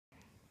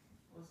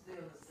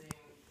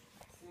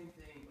same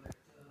thing, but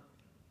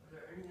are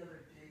there any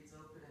other dates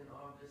open in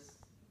August,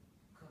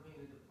 coming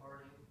and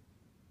departing,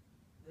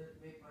 that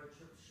make my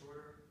trip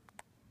shorter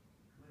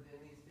within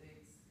these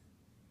dates?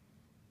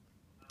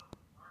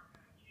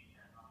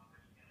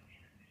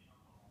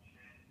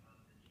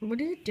 What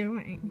are you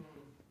doing?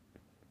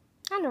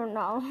 I don't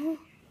know.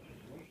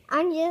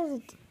 I'm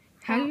just...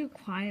 How are you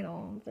quiet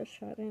all of a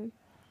sudden?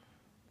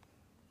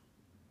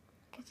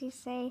 Because you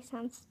say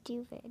sounds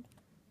stupid.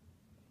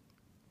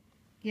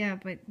 Yeah,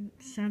 but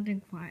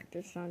sounding quiet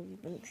just sounds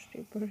even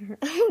stupider.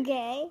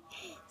 Okay.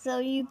 So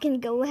you can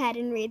go ahead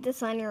and read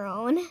this on your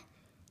own.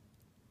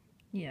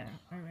 Yeah,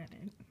 I read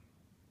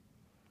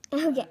it.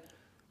 Okay.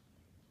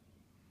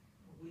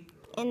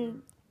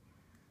 And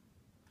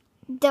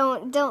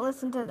don't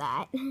listen to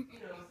that.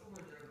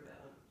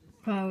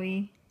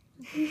 Chloe.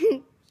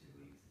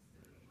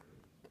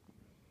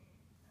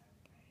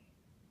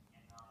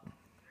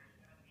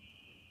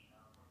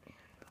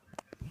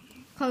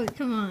 Chloe,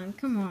 come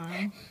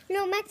on.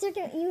 No, Max, you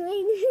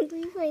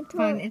leave my throat.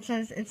 Fine, it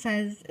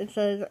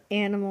says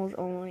animals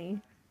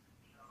only.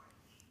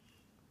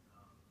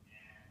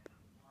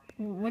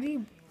 What are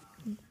you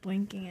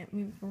blinking at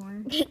me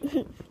for?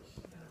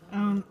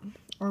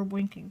 Or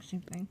winking,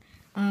 something.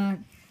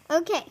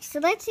 Okay, so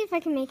let's see if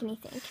I can make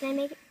anything. Can I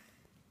make it?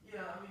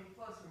 Yeah, I mean,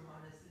 plus or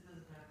minus, it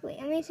doesn't have to. Wait,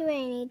 let me see what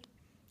I need.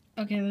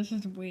 Okay, this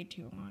is way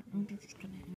too long. I'm just gonna